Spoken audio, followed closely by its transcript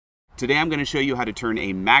Today I'm going to show you how to turn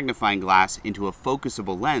a magnifying glass into a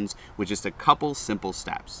focusable lens with just a couple simple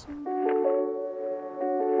steps.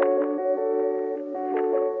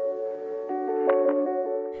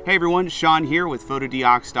 Hey everyone, Sean here with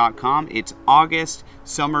Fotodiox.com. It's August,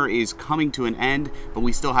 summer is coming to an end, but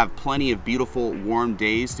we still have plenty of beautiful warm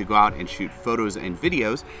days to go out and shoot photos and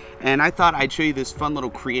videos. And I thought I'd show you this fun little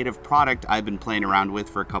creative product I've been playing around with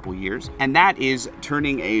for a couple years. And that is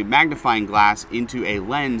turning a magnifying glass into a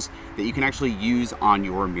lens that you can actually use on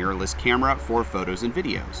your mirrorless camera for photos and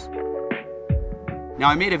videos. Now,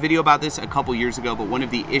 I made a video about this a couple years ago, but one of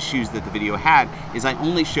the issues that the video had is I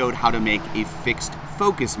only showed how to make a fixed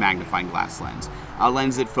focus magnifying glass lens, a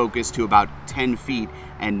lens that focused to about 10 feet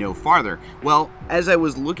and no farther. Well, as I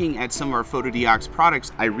was looking at some of our Fotodiox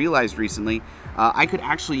products, I realized recently I could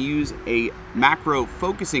actually use a macro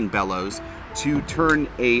focusing bellows to turn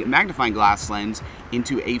a magnifying glass lens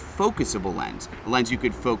into a focusable lens, a lens you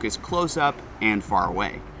could focus close up and far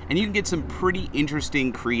away. And you can get some pretty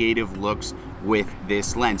interesting creative looks with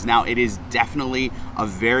this lens. Now, it is definitely a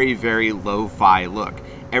very, very lo-fi look.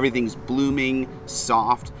 Everything's blooming,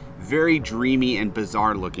 soft, very dreamy and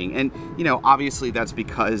bizarre looking. And you know, obviously that's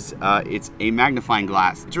because it's a magnifying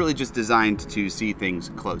glass. It's really just designed to see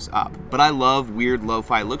things close up. But I love weird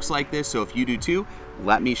lo-fi looks like this, so if you do too,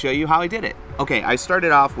 let me show you how I did it. Okay, I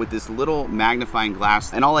started off with this little magnifying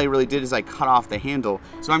glass, and all I really did is I cut off the handle.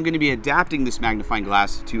 So I'm going to be adapting this magnifying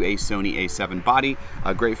glass to a Sony A7 body,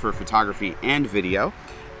 great for photography and video.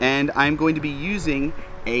 And I'm going to be using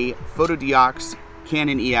a Fotodiox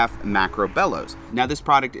Canon EF macro bellows. Now, this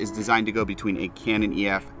product is designed to go between a Canon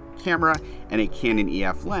EF camera and a Canon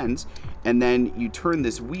EF lens, and then you turn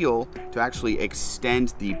this wheel to actually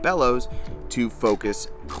extend the bellows to focus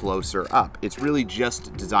closer up. It's really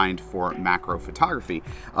just designed for macro photography,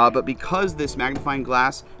 but because this magnifying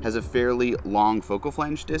glass has a fairly long focal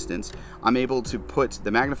flange distance, I'm able to put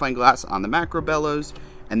the magnifying glass on the macro bellows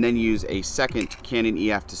and then use a second Canon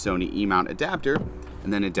EF to Sony E-mount adapter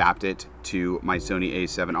and then adapt it to my Sony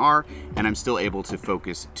A7R, and I'm still able to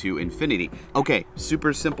focus to infinity. Okay,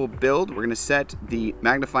 super simple build. We're gonna set the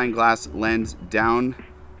magnifying glass lens down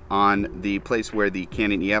on the place where the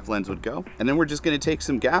Canon EF lens would go, and then we're just gonna take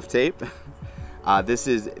some gaff tape. This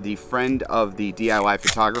is the friend of the DIY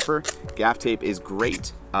photographer. Gaff tape is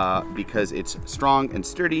great because it's strong and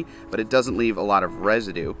sturdy, but it doesn't leave a lot of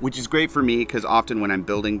residue, which is great for me because often when I'm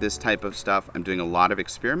building this type of stuff, I'm doing a lot of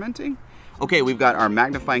experimenting. Okay, we've got our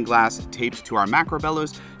magnifying glass taped to our macro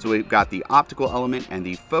bellows, so we've got the optical element and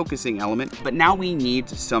the focusing element, but now we need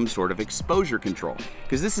some sort of exposure control,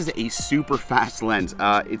 because this is a super fast lens.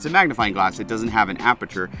 It's a magnifying glass, it doesn't have an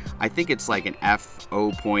aperture. I think it's like an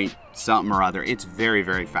f0 point something or other. It's very,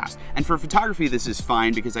 very fast. And for photography, this is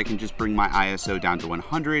fine because I can just bring my ISO down to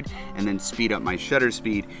 100 and then speed up my shutter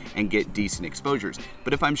speed and get decent exposures.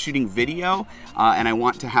 But if I'm shooting video and I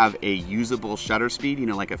want to have a usable shutter speed, you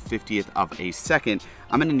know, like a 50th of a second,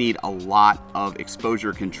 I'm gonna need a lot of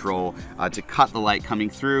exposure control to cut the light coming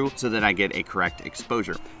through so that I get a correct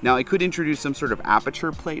exposure. Now, I could introduce some sort of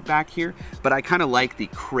aperture plate back here, but I kind of like the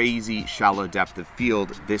crazy shallow depth of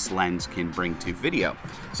field this lens can bring to video.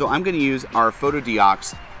 So I'm gonna use our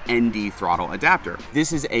Fotodiox ND throttle adapter.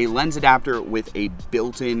 This is a lens adapter with a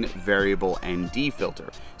built-in variable ND filter.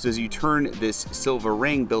 So as you turn this silver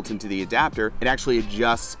ring built into the adapter, it actually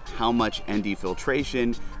adjusts how much ND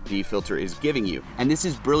filtration the filter is giving you. And this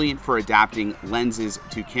is brilliant for adapting lenses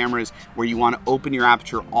to cameras where you want to open your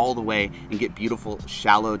aperture all the way and get beautiful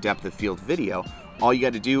shallow depth of field video. All you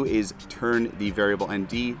got to do is turn the variable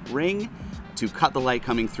ND ring to cut the light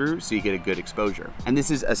coming through so you get a good exposure. And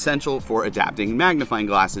this is essential for adapting magnifying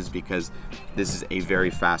glasses because this is a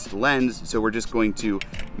very fast lens. So we're just going to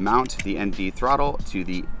mount the ND throttle to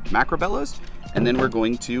the macro bellows, and then we're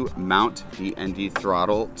going to mount the ND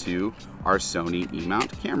throttle to our Sony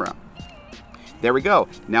E-mount camera. There we go.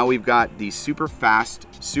 Now we've got the super fast,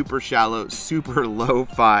 super shallow, super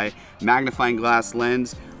lo-fi magnifying glass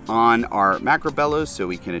lens on our macro bellows so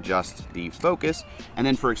we can adjust the focus. And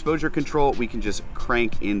then for exposure control, we can just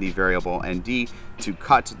crank in the variable ND to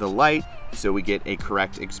cut the light so we get a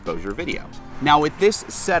correct exposure video. Now with this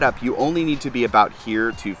setup, you only need to be about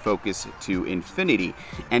here to focus to infinity.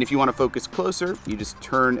 And if you want to focus closer, you just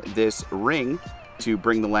turn this ring to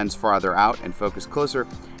bring the lens farther out and focus closer.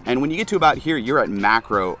 And when you get to about here, you're at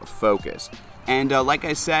macro focus. And like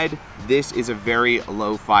I said, this is a very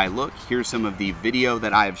lo-fi look. Here's some of the video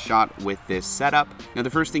that I have shot with this setup. Now, the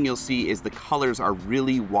first thing you'll see is the colors are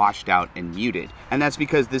really washed out and muted. And that's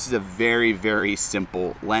because this is a very, very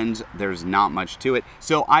simple lens. There's not much to it.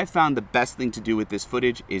 So I found the best thing to do with this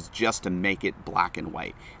footage is just to make it black and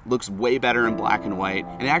white. It looks way better in black and white.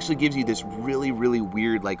 And it actually gives you this really, really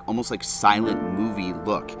weird, like almost like silent movie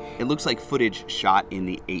look. It looks like footage shot in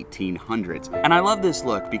the 1800s. And I love this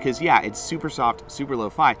look because, yeah, it's super soft, super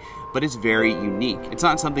lo-fi, but it's very unique. It's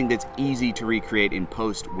not something that's easy to recreate in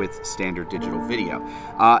post with standard digital video.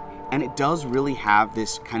 And it does really have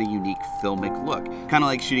this kind of unique filmic look. Kind of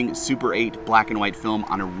like shooting Super 8 black and white film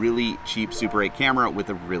on a really cheap Super 8 camera with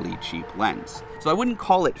a really cheap lens. So I wouldn't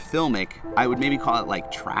call it filmic, I would maybe call it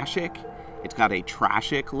like trashic. It's got a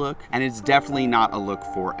trashic look, and it's definitely not a look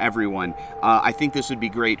for everyone. I think this would be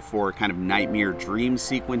great for kind of nightmare dream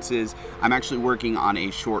sequences. I'm actually working on a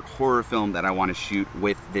short horror film that I want to shoot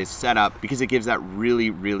with this setup because it gives that really,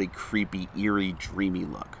 really creepy, eerie, dreamy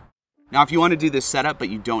look. Now, if you want to do this setup, but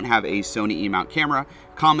you don't have a Sony E-mount camera,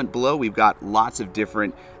 comment below. We've got lots of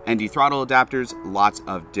different ND throttle adapters, lots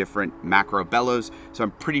of different macro bellows, so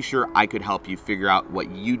I'm pretty sure I could help you figure out what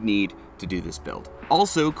you'd need to do this build.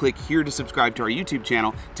 Also, click here to subscribe to our YouTube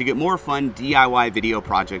channel to get more fun DIY video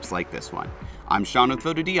projects like this one. I'm Sean with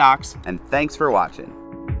Fotodiox, and thanks for watching.